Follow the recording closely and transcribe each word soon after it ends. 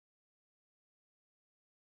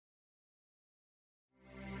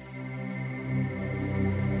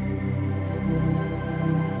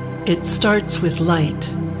It starts with light,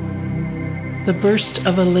 the burst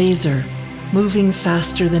of a laser moving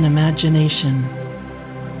faster than imagination,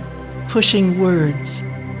 pushing words,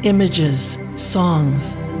 images,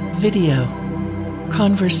 songs, video,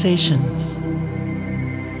 conversations.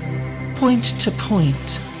 Point to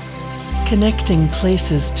point, connecting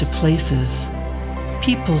places to places,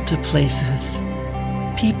 people to places,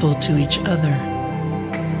 people to each other.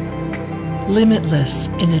 Limitless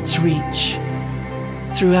in its reach,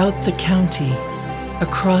 throughout the county,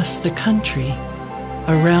 across the country,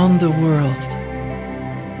 around the world.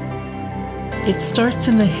 It starts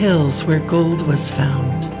in the hills where gold was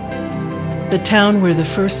found, the town where the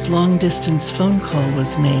first long-distance phone call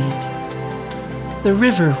was made, the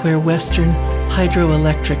river where Western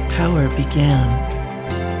hydroelectric power began,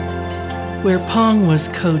 where Pong was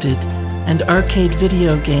coded and arcade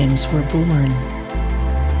video games were born,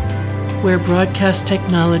 where broadcast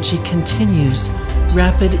technology continues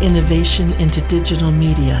rapid innovation into digital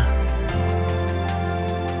media.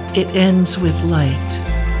 It ends with light.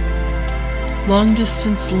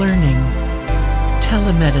 Long-distance learning,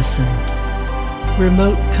 telemedicine,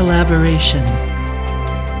 remote collaboration,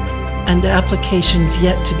 and applications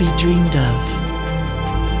yet to be dreamed of.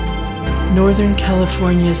 Northern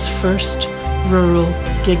California's first rural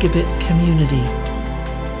gigabit community.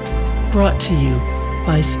 Brought to you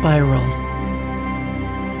by Spiral.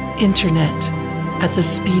 Internet at the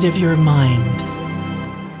speed of your mind.